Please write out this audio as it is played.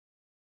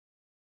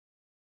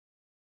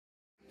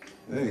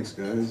Thanks,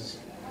 guys.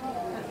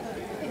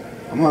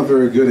 I'm not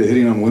very good at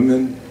hitting on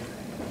women.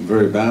 I'm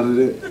very bad at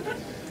it.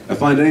 I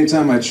find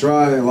anytime I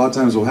try, a lot of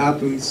times what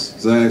happens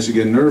is I actually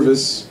get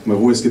nervous, my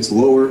voice gets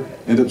lower,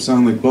 end up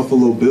sounding like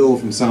Buffalo Bill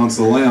from Silence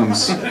of the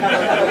Lambs.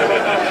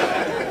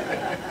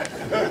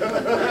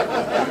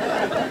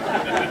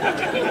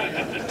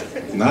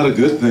 Not a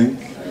good thing.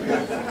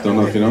 Don't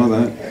know if you know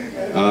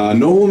that.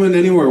 No woman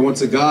anywhere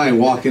wants a guy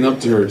walking up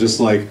to her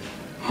just like,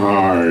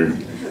 "Hi,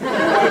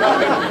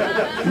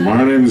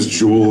 my name's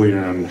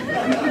Julian.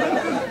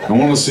 I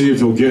want to see if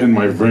you'll get in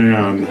my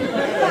van.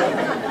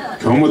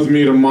 Come with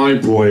me to my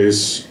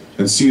place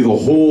and see the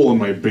hole in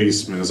my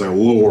basement as I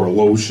lower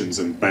lotions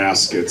and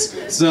baskets."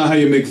 It's not how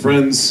you make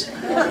friends.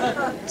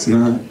 It's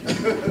not.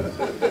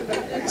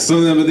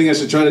 Something I think I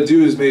should try to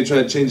do is maybe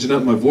try changing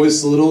up my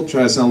voice a little,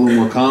 try to sound a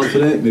little more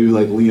confident, maybe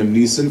like Liam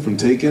Neeson from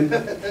Taken.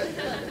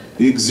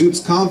 He exudes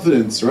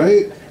confidence,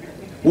 right?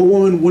 What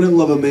woman wouldn't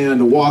love a man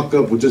to walk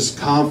up with just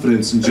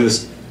confidence and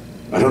just,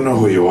 "I don't know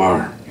who you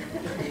are.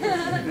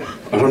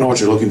 I don't know what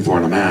you're looking for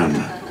in a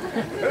man.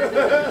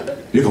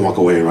 You can walk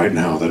away right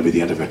now, that'll be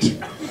the end of it."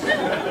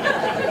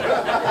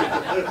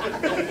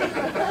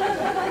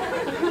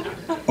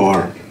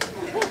 Or,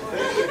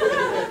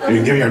 "You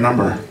can give me your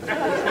number,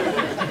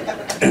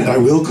 and I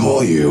will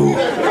call you.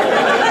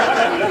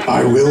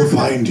 I will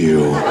find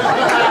you.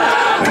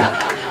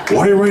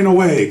 Why are you running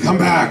away? Come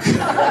back.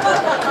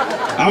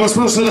 I was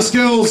supposed to have the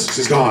skills."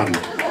 She's gone.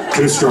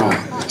 Too strong.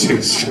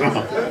 Too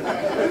strong.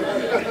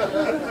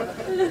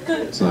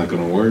 It's not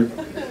gonna work.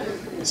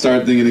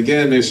 Start thinking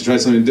again, maybe I should try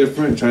something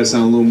different, try to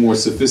sound a little more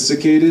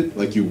sophisticated,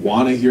 like you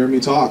want to hear me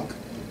talk,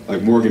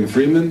 like Morgan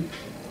Freeman.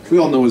 We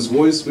all know his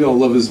voice, we all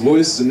love his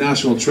voice, it's a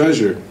national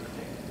treasure.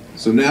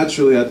 So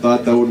naturally I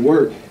thought that would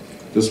work.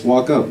 Just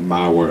walk up,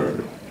 "My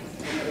word.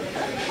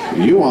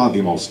 You are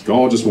the most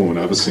gorgeous woman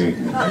I've ever seen.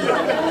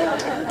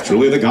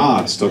 Truly the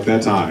gods took their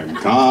time,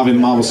 carving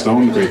marble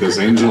stone to create this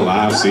angel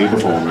I see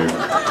before me.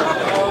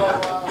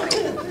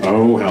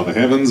 Oh, how the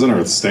heavens and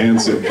earth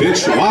stand still."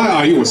 Bitch, why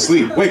are you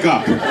asleep? Wake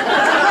up!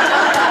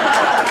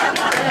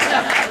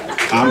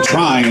 I'm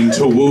trying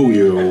to woo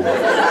you.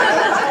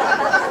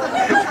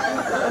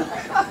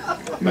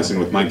 Messing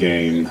with my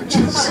game.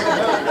 Just,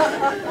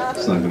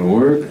 it's not gonna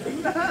work.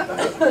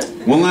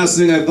 One last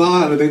thing I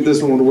thought, and I think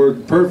this one would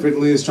work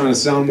perfectly, is trying to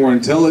sound more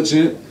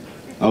intelligent.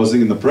 I was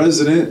thinking the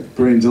president,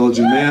 pretty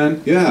intelligent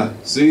man. Yeah,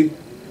 see?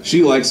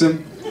 She likes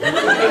him.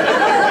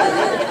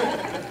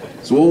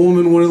 So what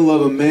woman wouldn't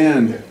love a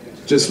man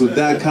just with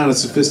that kind of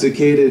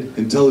sophisticated,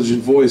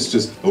 intelligent voice?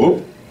 Just,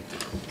 "Hello?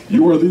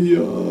 You are the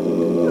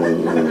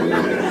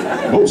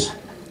most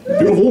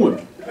beautiful woman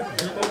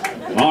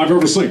I've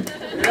ever seen.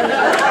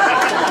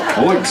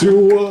 I'd like to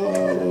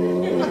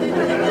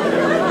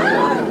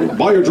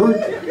buy a drink.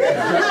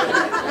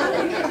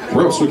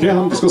 Perhaps we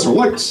can discuss our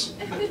likes,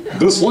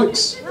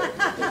 dislikes,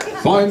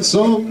 find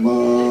some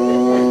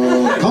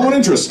common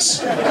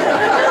interests,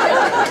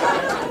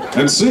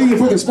 and see if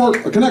we can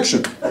spark a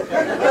connection."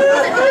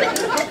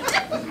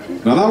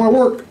 Now that might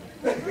work,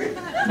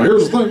 but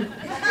here's the thing.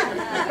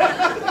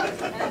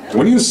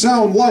 When you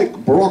sound like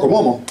Barack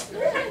Obama,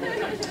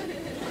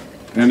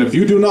 and if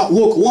you do not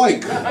look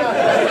like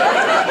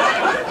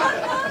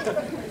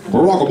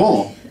Barack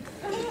Obama,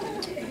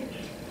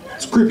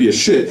 it's creepy as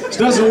shit. It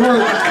doesn't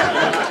work.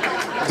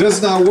 It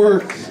does not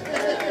work.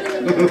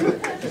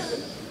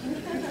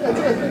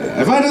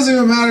 I find it doesn't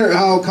even matter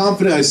how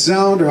confident I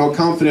sound or how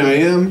confident I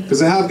am,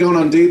 because I have gone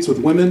on dates with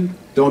women.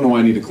 Don't know why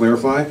I need to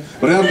clarify,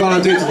 but I have gone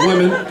on dates with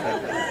women.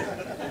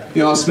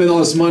 You know, I'll spend all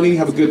this money,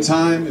 have a good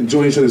time,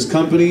 enjoy each other's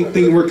company,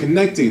 thinking we're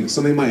connecting,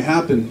 something might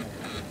happen.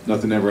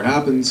 Nothing ever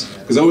happens,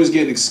 because I always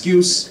get an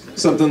excuse,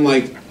 something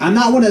like, "I'm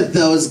not one of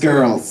those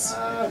girls.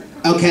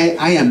 Okay,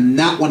 I am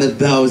not one of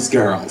those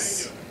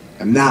girls.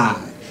 I'm not."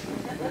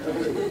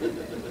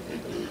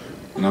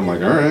 And I'm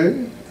like, "All right,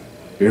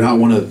 you're not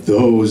one of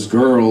those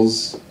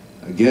girls.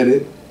 I get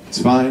it. It's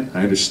fine.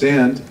 I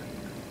understand.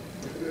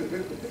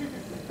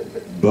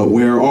 But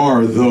where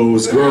are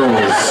those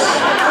girls?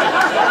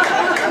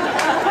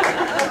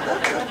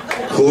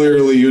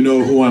 Clearly you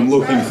know who I'm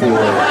looking for.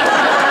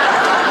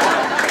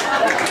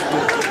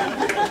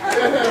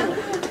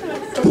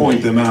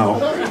 Point them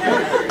out."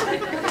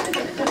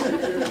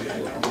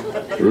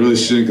 I really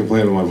shouldn't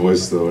complain about my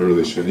voice though, I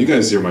really shouldn't. You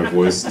guys hear my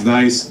voice. It's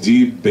nice,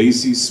 deep,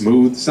 bassy,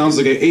 smooth. Sounds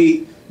like I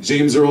ate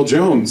James Earl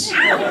Jones.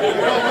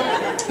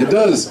 It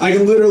does. I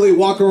can literally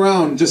walk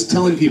around just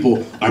telling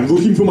people, "I'm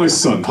looking for my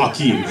son,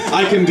 Hakeem."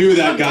 I can do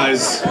that,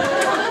 guys.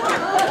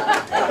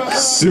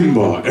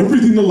 "Simba,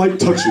 everything the light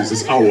touches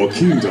is our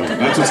kingdom."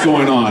 That's what's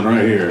going on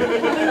right here.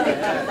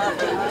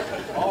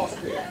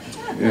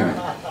 Yeah.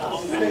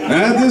 I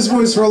had this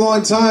voice for a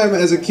long time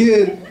as a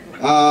kid.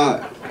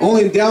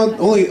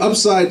 Only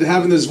upside to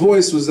having this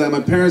voice was that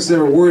my parents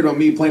never worried about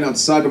me playing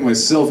outside by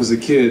myself as a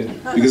kid,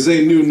 because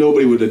they knew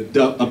nobody would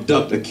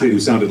abduct a kid who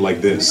sounded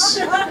like this.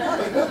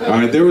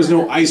 Alright, there was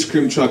no ice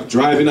cream truck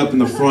driving up in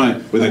the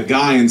front with a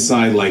guy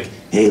inside like,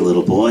 "Hey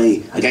little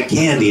boy, I got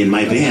candy in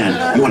my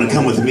van. You want to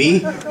come with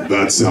me?"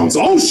 That sounds,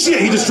 oh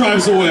shit, he just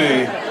drives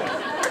away.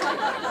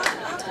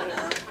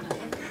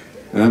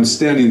 And I'm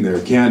standing there,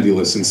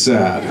 candyless and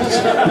sad.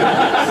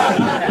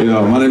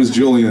 Yeah, my name is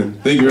Julian.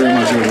 Thank you very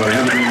much, everybody.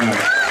 Have a good night.